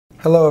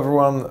Hello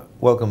everyone,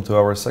 welcome to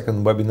our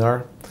second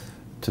webinar.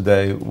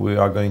 Today we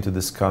are going to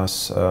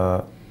discuss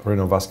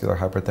renovascular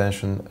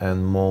hypertension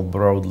and more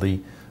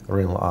broadly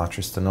renal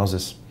artery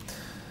stenosis.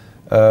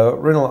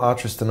 Renal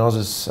artery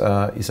stenosis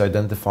is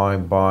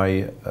identified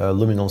by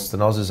luminal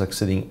stenosis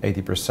exceeding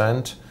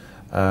 80%,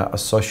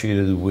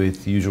 associated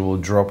with usual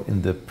drop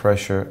in the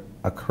pressure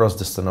across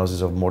the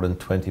stenosis of more than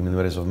 20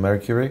 millimeters of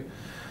mercury.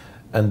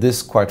 And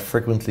this quite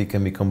frequently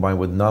can be combined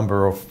with a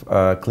number of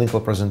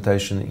clinical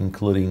presentations,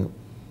 including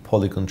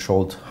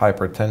poorly-controlled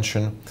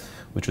hypertension,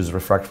 which is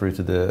refractory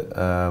to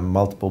the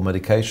multiple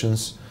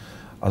medications,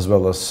 as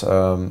well as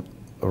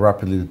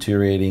rapidly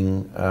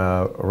deteriorating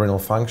renal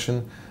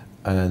function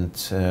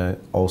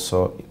and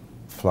also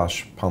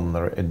flash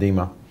pulmonary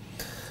edema.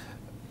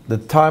 The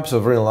types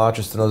of renal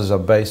artery stenosis are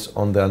based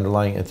on the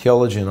underlying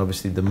etiology, and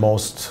obviously the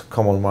most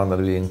common one that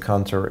we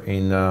encounter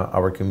in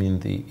our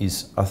community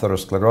is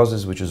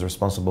atherosclerosis, which is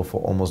responsible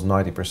for almost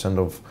 90%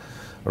 of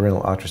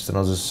renal artery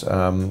stenosis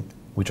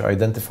which are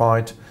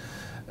identified.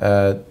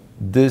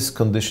 This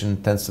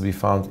condition tends to be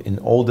found in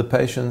older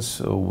patients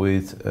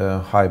with a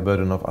high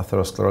burden of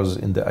atherosclerosis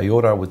in the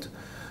aorta,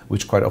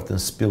 which quite often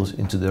spills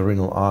into the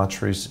renal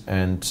arteries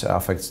and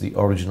affects the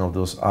origin of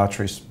those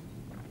arteries.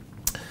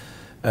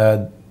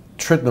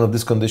 Treatment of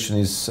this condition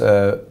is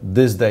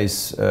these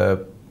days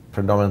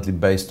predominantly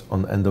based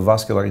on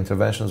endovascular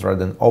interventions rather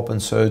than open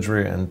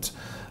surgery, and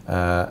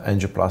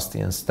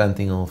angioplasty and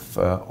stenting of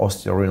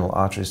osteorenal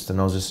artery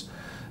stenosis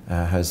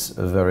has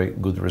very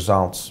good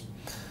results.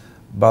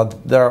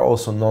 But there are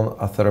also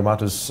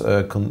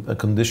non-atheromatous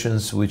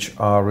conditions which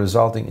are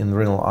resulting in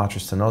renal artery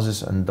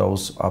stenosis, and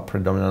those are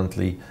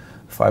predominantly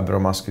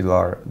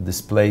fibromuscular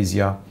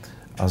dysplasia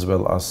as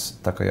well as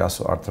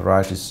Takayasu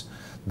arteritis.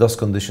 Those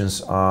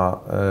conditions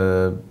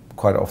are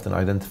quite often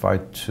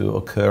identified to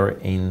occur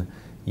in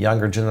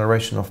younger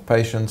generation of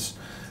patients.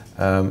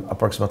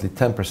 Approximately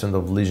 10%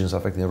 of lesions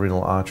affecting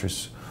renal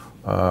arteries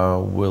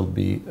will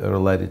be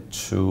related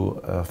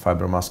to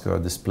fibromuscular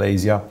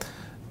dysplasia.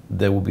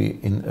 There will be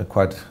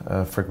quite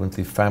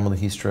frequently family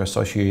history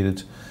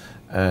associated,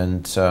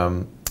 and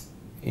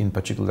in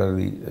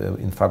particularly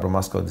in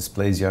fibromuscular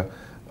dysplasia,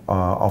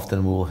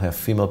 often we will have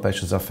female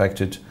patients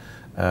affected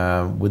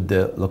with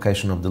the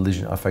location of the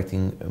lesion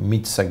affecting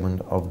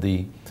mid-segment of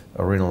the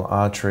renal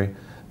artery,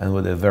 and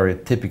with a very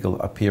typical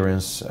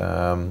appearance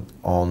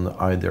on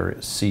either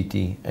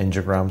CT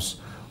angiograms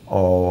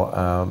or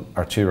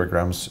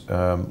arteriograms,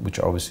 which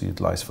are obviously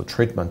utilized for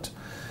treatment.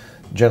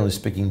 Generally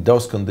speaking,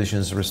 those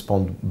conditions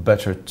respond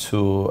better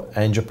to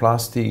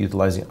angioplasty,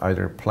 utilizing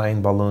either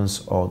plain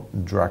balloons or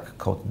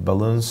drug-coated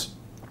balloons.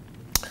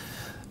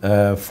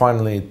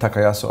 Finally,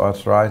 Takayasu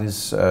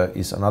arteritis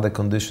is another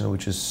condition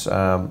which is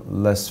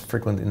less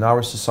frequent in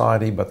our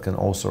society, but can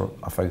also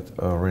affect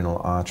renal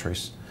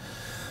arteries.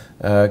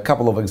 A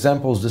couple of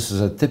examples. This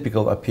is a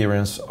typical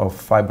appearance of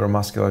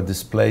fibromuscular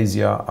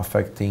dysplasia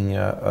affecting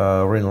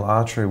renal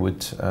artery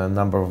with a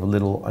number of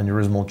little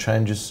aneurysmal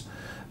changes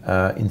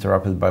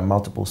interrupted by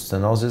multiple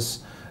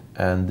stenosis,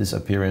 and this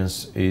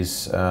appearance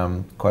is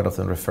quite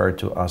often referred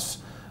to as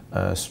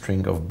a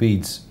string of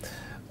beads.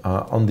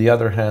 On the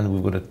other hand,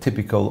 we've got a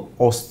typical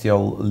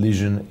ostial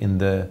lesion in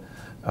the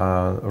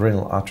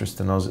renal artery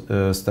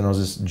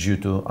stenosis due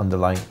to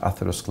underlying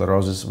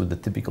atherosclerosis, with the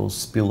typical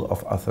spill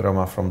of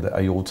atheroma from the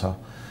aorta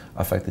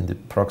affecting the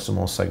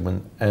proximal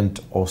segment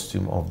and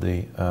ostium of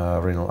the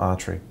renal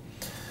artery.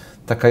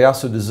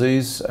 Takayasu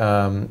disease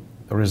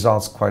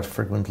results quite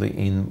frequently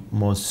in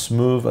more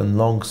smooth and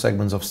long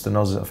segments of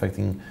stenosis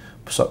affecting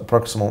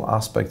proximal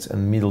aspects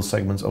and middle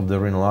segments of the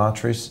renal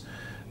arteries,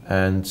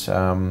 and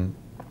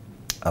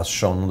as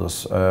shown in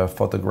those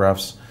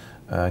photographs,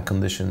 this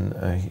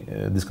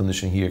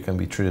condition here can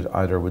be treated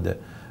either with the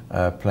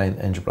plain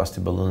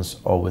angioplasty balloons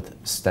or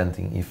with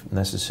stenting if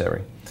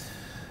necessary.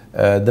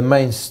 The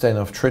mainstay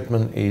of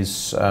treatment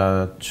is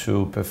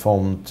to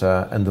perform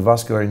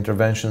endovascular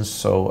interventions,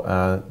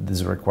 so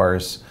this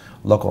requires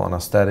local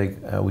anesthetic,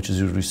 which is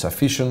usually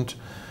sufficient.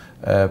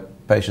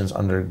 Patients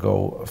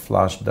undergo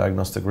flash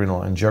diagnostic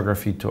renal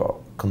angiography to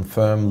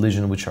confirm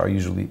lesions, which are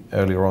usually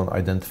earlier on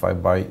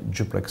identified by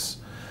duplex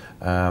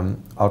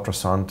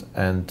ultrasound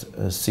and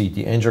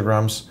CT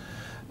angiograms.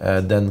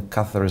 Then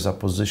catheters are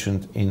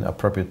positioned in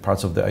appropriate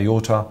parts of the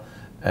aorta,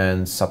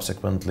 and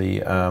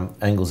subsequently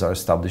angles are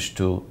established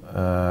to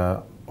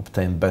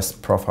obtain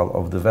best profile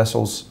of the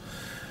vessels.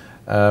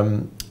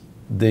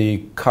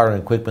 The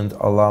current equipment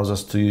allows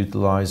us to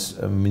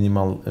utilize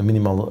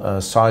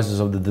minimal sizes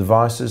of the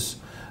devices,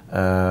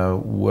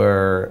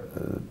 where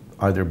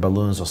either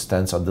balloons or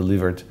stents are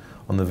delivered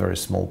on the very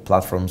small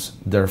platforms.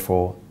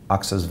 Therefore,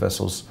 access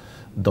vessels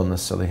don't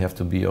necessarily have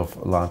to be of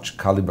large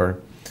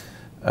caliber.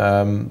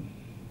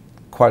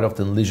 Quite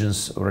often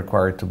lesions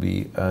require to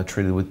be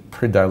treated with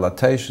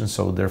predilatation,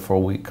 so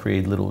therefore we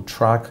create little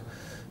track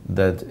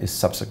that is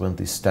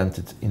subsequently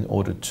stented in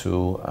order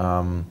to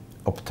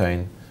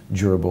obtain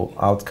durable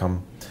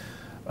outcome.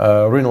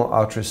 Renal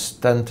artery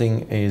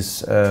stenting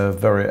is a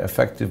very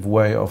effective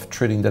way of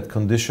treating that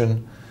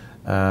condition.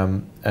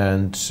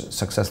 and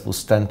successful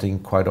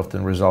stenting quite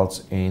often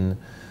results in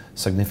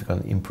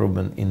significant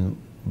improvement in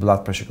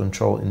blood pressure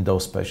control in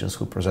those patients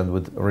who present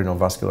with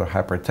renovascular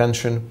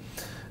hypertension,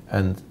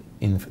 and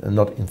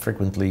not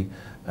infrequently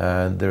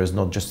there is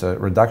not just a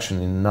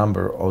reduction in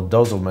number or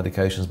dose of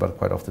medications, but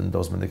quite often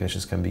those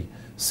medications can be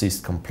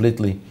ceased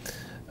completely.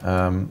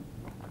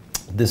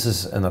 This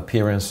is an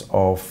appearance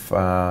of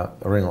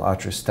renal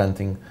artery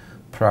stenting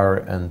prior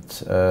and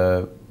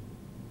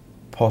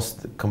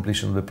post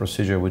completion of the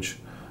procedure, which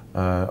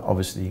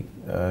obviously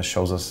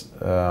shows us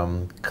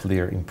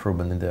clear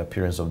improvement in the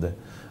appearance of the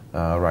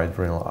right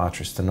renal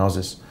artery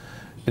stenosis.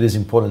 It is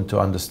important to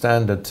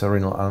understand that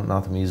renal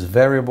anatomy is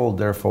variable,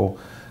 therefore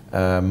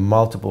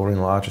multiple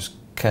renal arteries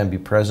can be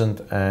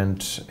present,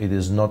 and it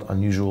is not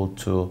unusual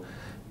to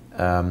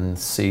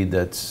see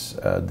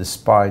that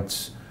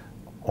despite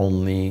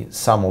only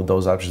some of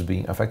those arteries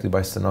being affected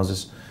by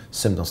stenosis,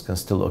 symptoms can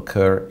still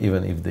occur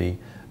even if the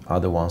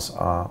other ones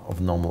are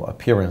of normal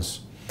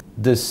appearance.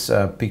 These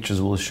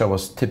pictures will show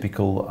us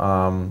typical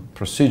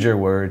procedure,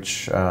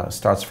 which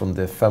starts from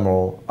the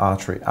femoral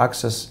artery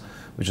access,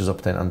 which is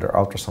obtained under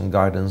ultrasound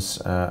guidance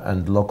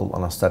and local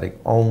anesthetic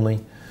only.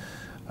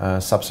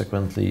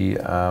 Subsequently,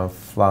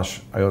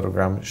 flash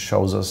aortogram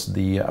shows us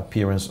the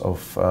appearance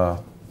of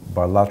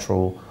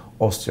bilateral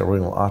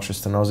osteorenal artery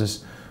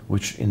stenosis,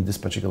 which in this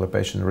particular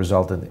patient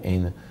resulted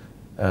in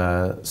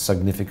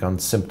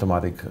significant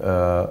symptomatic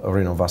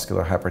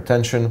renovascular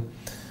hypertension.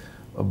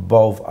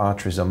 Both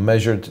arteries are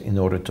measured in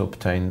order to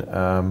obtain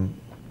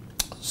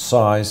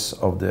size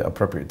of the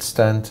appropriate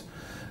stent.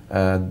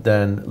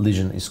 Then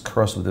lesion is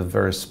crossed with a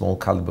very small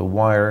caliber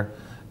wire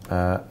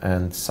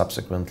and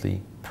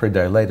subsequently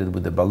pre-dilated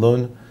with a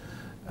balloon,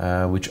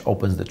 which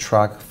opens the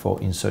track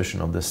for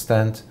insertion of the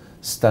stent.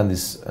 Stent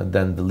is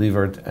then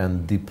delivered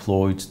and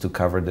deployed to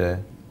cover the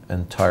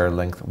entire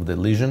length of the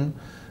lesion,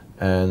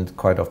 and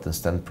quite often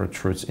stent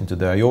protrudes into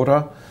the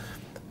aorta.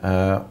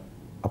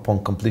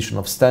 Upon completion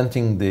of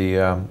stenting,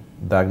 the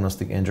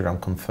diagnostic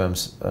angiogram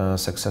confirms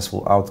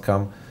successful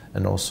outcome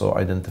and also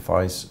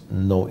identifies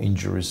no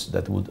injuries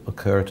that would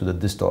occur to the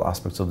distal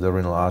aspects of the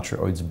renal artery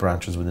or its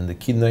branches within the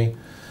kidney.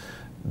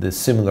 The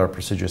similar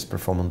procedure is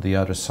performed on the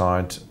other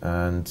side,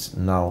 and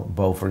now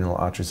both renal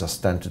arteries are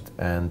stented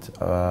and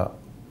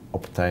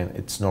obtain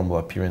its normal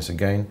appearance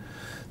again.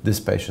 This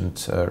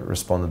patient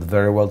responded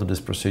very well to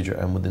this procedure,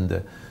 and within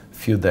the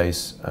few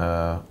days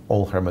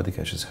all her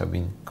medications have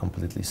been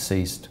completely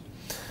ceased.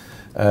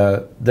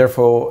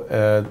 Therefore,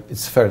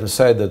 it's fair to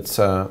say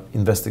that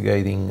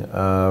investigating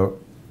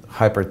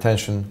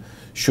hypertension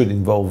should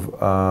involve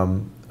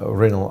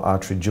renal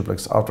artery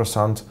duplex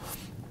ultrasound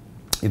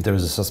if there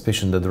is a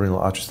suspicion that the renal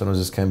artery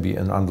stenosis can be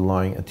an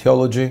underlying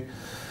etiology.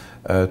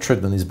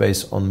 Treatment is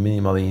based on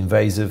minimally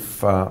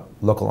invasive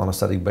local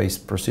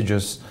anesthetic-based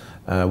procedures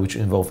which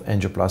involve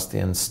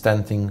angioplasty and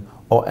stenting,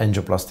 or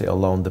angioplasty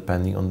alone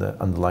depending on the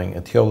underlying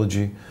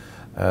etiology.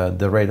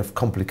 The rate of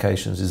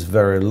complications is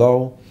very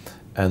low,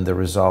 and the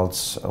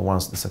results,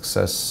 once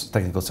the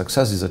technical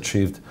success is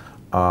achieved,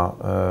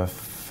 are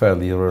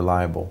fairly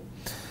reliable.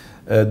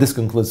 This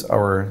concludes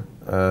our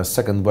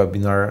second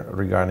webinar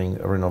regarding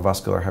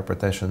renovascular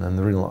hypertension and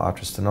renal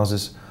artery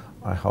stenosis.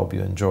 I hope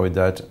you enjoyed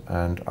that,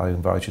 and I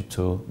invite you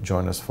to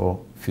join us for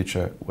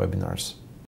future webinars.